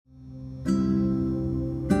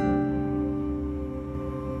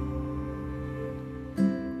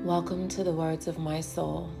Welcome to the words of my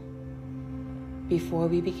soul. Before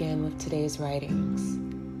we begin with today's writings,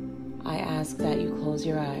 I ask that you close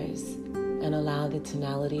your eyes and allow the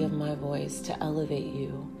tonality of my voice to elevate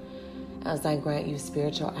you as I grant you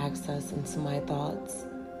spiritual access into my thoughts,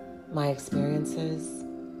 my experiences,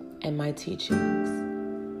 and my teachings.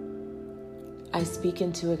 I speak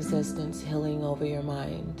into existence healing over your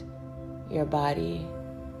mind, your body,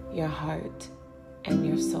 your heart, and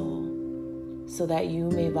your soul, so that you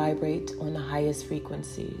may vibrate on the highest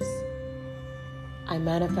frequencies. I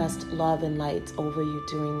manifest love and light over you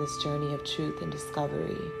during this journey of truth and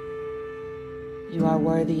discovery. You are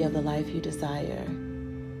worthy of the life you desire.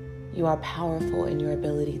 You are powerful in your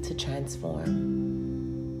ability to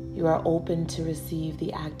transform. You are open to receive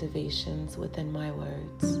the activations within my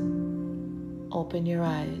words. Open your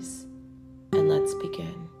eyes and let's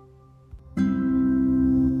begin.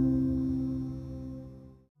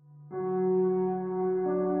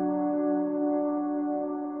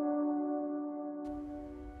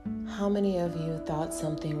 How many of you thought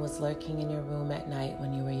something was lurking in your room at night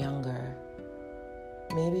when you were younger?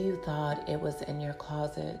 Maybe you thought it was in your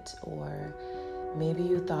closet, or maybe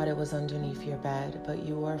you thought it was underneath your bed, but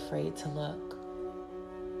you were afraid to look.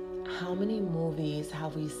 How many movies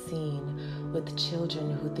have we seen with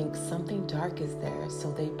children who think something dark is there,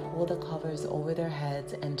 so they pull the covers over their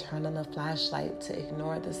heads and turn on the flashlight to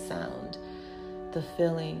ignore the sound, the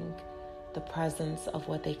feeling, the presence of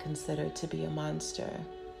what they consider to be a monster?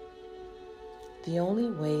 The only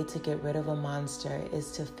way to get rid of a monster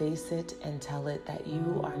is to face it and tell it that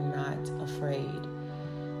you are not afraid,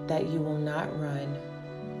 that you will not run,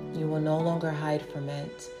 you will no longer hide from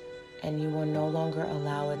it, and you will no longer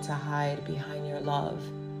allow it to hide behind your love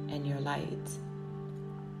and your light.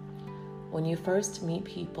 When you first meet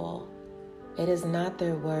people, it is not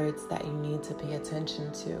their words that you need to pay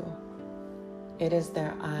attention to. It is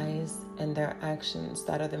their eyes and their actions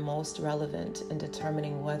that are the most relevant in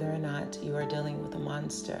determining whether or not you are dealing with a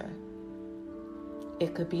monster.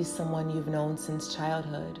 It could be someone you've known since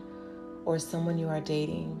childhood, or someone you are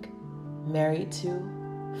dating, married to,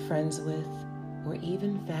 friends with, or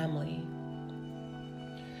even family.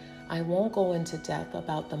 I won't go into depth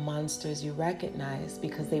about the monsters you recognize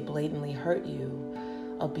because they blatantly hurt you,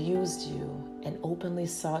 abused you, and openly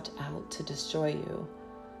sought out to destroy you.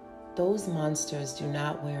 Those monsters do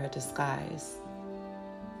not wear a disguise.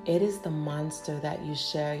 It is the monster that you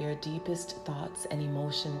share your deepest thoughts and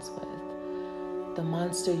emotions with, the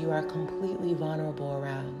monster you are completely vulnerable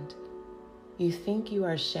around. You think you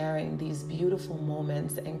are sharing these beautiful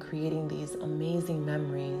moments and creating these amazing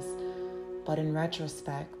memories, but in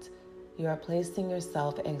retrospect, you are placing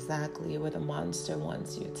yourself exactly where the monster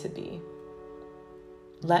wants you to be.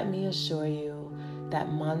 Let me assure you that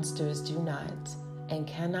monsters do not and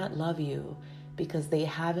cannot love you because they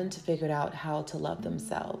haven't figured out how to love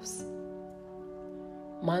themselves.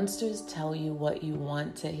 Monsters tell you what you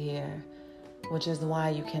want to hear, which is why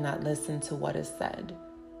you cannot listen to what is said.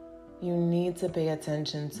 You need to pay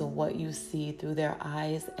attention to what you see through their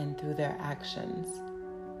eyes and through their actions.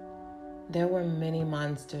 There were many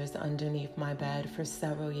monsters underneath my bed for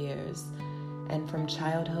several years, and from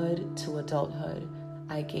childhood to adulthood,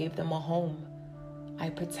 I gave them a home. I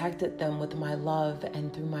protected them with my love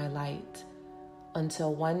and through my light,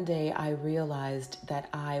 until one day I realized that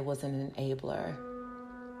I was an enabler.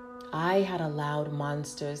 I had allowed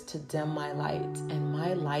monsters to dim my light, and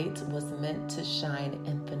my light was meant to shine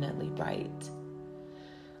infinitely bright.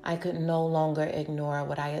 I could no longer ignore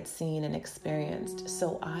what I had seen and experienced,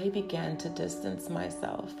 so I began to distance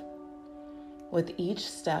myself. With each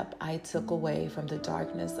step I took away from the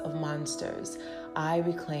darkness of monsters, I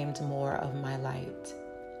reclaimed more of my light.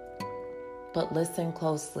 But listen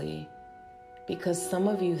closely, because some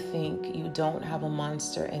of you think you don't have a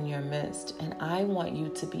monster in your midst, and I want you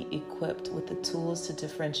to be equipped with the tools to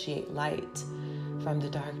differentiate light from the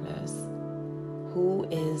darkness. Who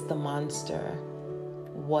is the monster?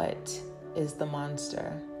 What is the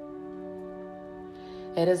monster?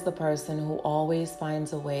 It is the person who always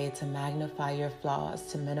finds a way to magnify your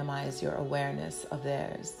flaws to minimize your awareness of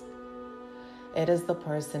theirs. It is the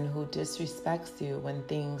person who disrespects you when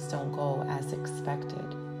things don't go as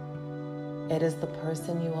expected. It is the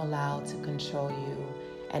person you allow to control you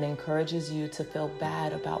and encourages you to feel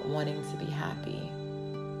bad about wanting to be happy.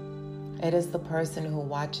 It is the person who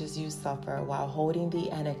watches you suffer while holding the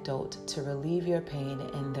antidote to relieve your pain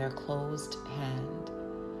in their closed hand.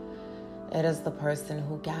 It is the person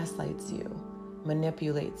who gaslights you,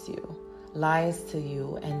 manipulates you, lies to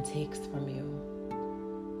you, and takes from you.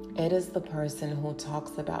 It is the person who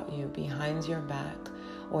talks about you behind your back,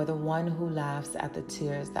 or the one who laughs at the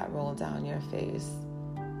tears that roll down your face.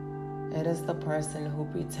 It is the person who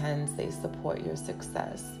pretends they support your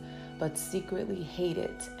success, but secretly hate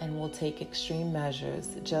it and will take extreme measures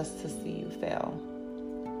just to see you fail.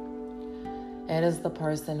 It is the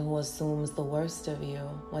person who assumes the worst of you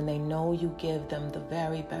when they know you give them the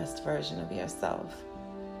very best version of yourself.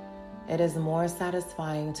 It is more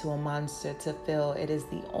satisfying to a monster to feel it is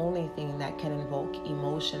the only thing that can invoke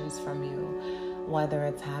emotions from you, whether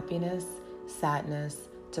it's happiness, sadness,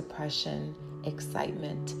 depression,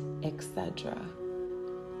 excitement, etc.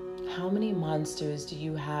 How many monsters do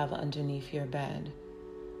you have underneath your bed?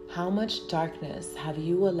 How much darkness have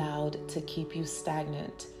you allowed to keep you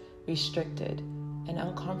stagnant, restricted, and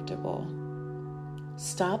uncomfortable?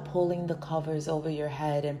 Stop pulling the covers over your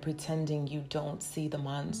head and pretending you don't see the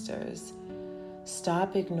monsters.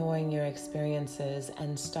 Stop ignoring your experiences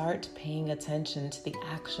and start paying attention to the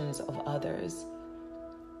actions of others.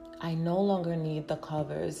 I no longer need the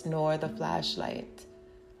covers nor the flashlight.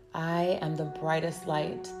 I am the brightest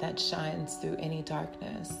light that shines through any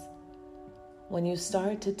darkness. When you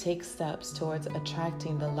start to take steps towards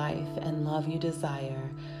attracting the life and love you desire,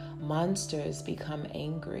 monsters become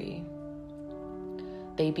angry.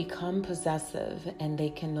 They become possessive and they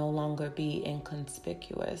can no longer be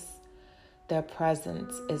inconspicuous. Their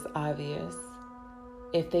presence is obvious.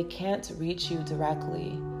 If they can't reach you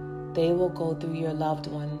directly, they will go through your loved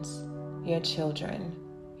ones, your children,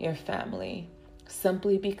 your family,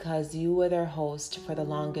 simply because you were their host for the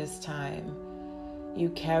longest time. You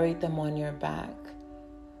carried them on your back.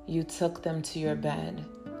 You took them to your bed.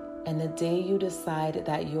 And the day you decide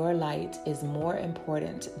that your light is more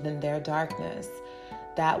important than their darkness,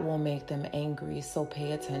 that will make them angry, so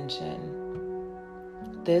pay attention.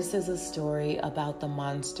 This is a story about the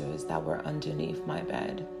monsters that were underneath my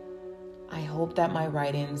bed. I hope that my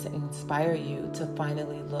writings inspire you to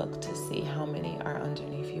finally look to see how many are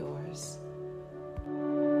underneath yours.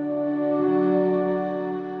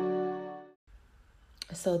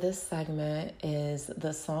 So this segment is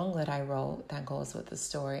the song that I wrote that goes with the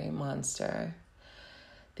story, Monster.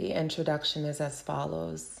 The introduction is as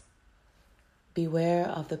follows. Beware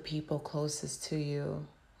of the people closest to you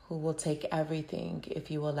who will take everything if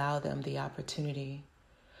you allow them the opportunity.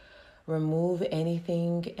 Remove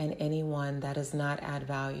anything and anyone that does not add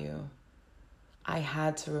value. I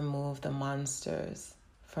had to remove the monsters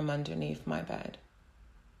from underneath my bed.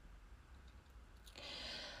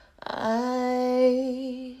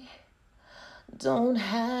 I don't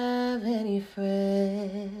have any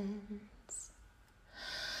friends.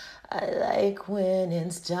 I like when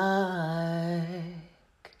it's dark.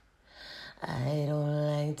 I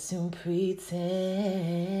don't like to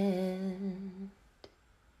pretend.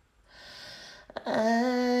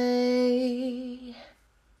 I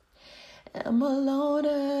am a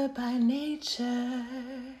loner by nature.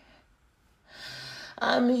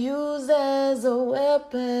 I'm used as a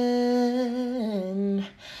weapon.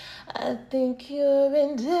 I think you're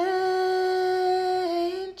in danger.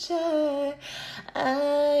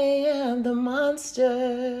 I am the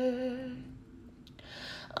monster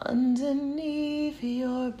underneath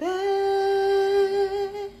your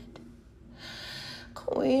bed.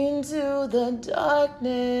 Queen to the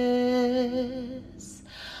darkness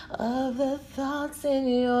of the thoughts in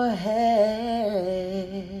your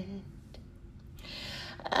head.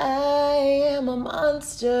 I am a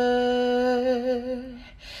monster.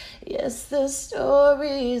 Yes, the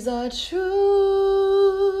stories are true.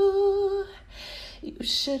 You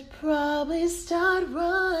should probably start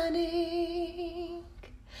running.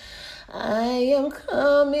 I am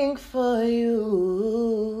coming for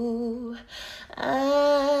you.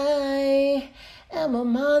 I am a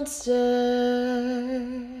monster.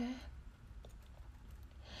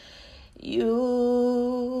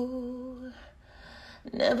 You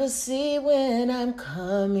never see when I'm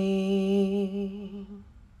coming.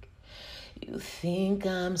 You think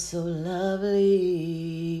I'm so lovely.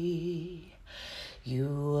 You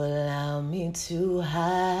allow me to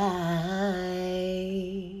hide.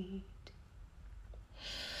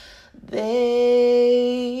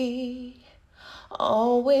 They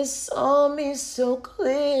always saw me so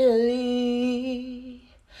clearly,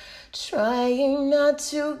 trying not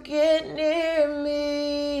to get near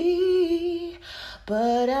me.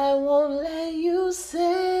 But I won't let you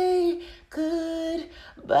say goodbye.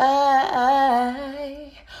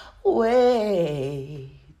 Wait.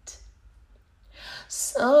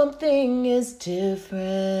 Something is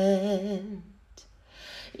different.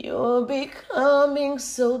 You're becoming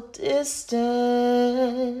so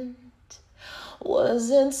distant.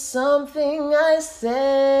 Wasn't something I said.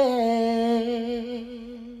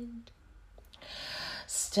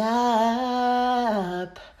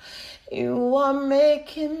 Stop. You are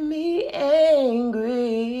making me angry.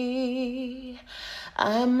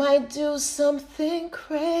 I might do something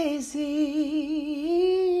crazy.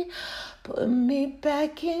 Put me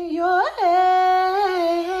back in your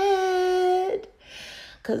head,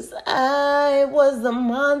 'cause I was the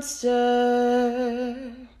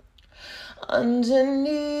monster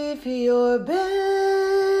underneath your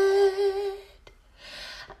bed.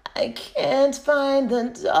 I can't find the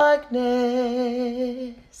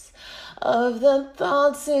darkness of the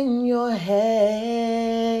thoughts in your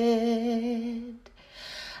head.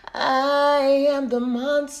 I am the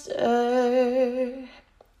monster.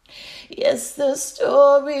 Yes, the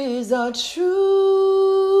stories are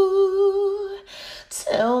true.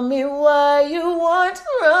 Tell me why you aren't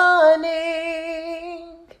running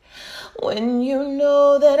when you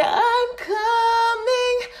know that I'm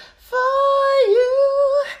coming for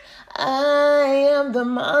you. I am the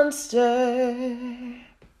monster.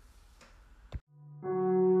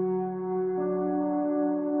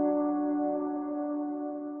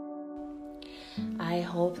 I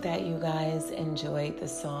hope that you guys enjoyed the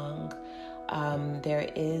song. There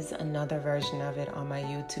is another version of it on my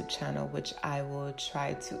YouTube channel, which I will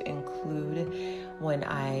try to include when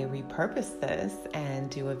I repurpose this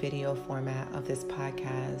and do a video format of this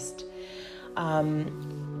podcast.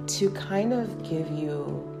 To kind of give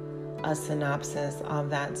you a synopsis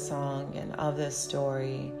of that song and of this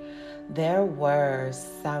story, there were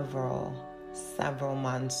several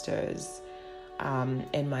monsters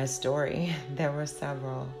in my story. There were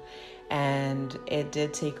several. And it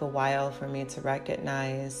did take a while for me to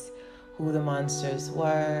recognize who the monsters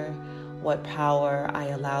were, what power I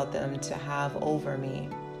allowed them to have over me.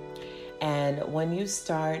 And when you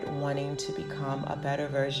start wanting to become a better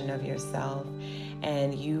version of yourself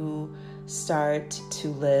and you start to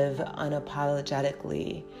live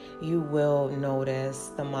unapologetically, you will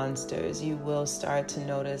notice the monsters. You will start to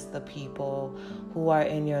notice the people who are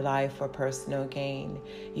in your life for personal gain.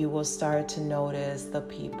 You will start to notice the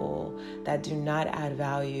people that do not add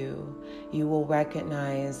value. You will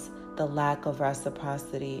recognize the lack of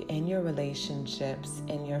reciprocity in your relationships,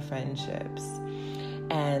 in your friendships.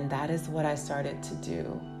 And that is what I started to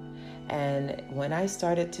do. And when I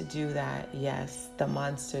started to do that, yes, the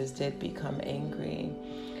monsters did become angry.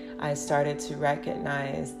 I started to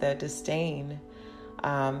recognize their disdain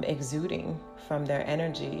exuding from their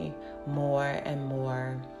energy more and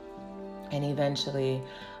more. And eventually,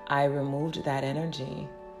 I removed that energy.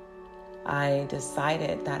 I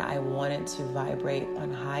decided that I wanted to vibrate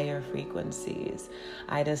on higher frequencies.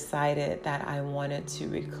 I decided that I wanted to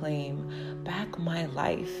reclaim back my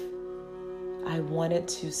life. I wanted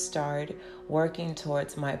to start working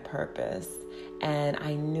towards my purpose. And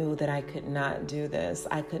I knew that I could not do this.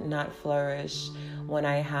 I could not flourish when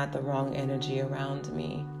I had the wrong energy around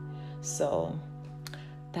me. So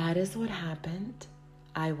that is what happened.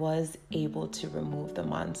 I was able to remove the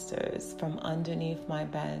monsters from underneath my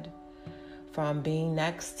bed, from being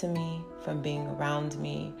next to me, from being around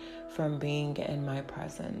me, from being in my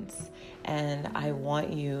presence. And I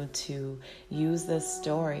want you to use this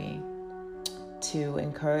story to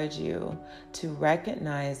encourage you to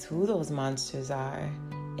recognize who those monsters are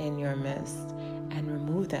in your midst and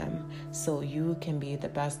remove them so you can be the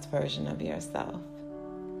best version of yourself.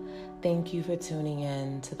 Thank you for tuning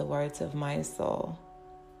in to the words of my soul.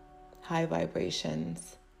 High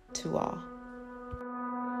vibrations to all.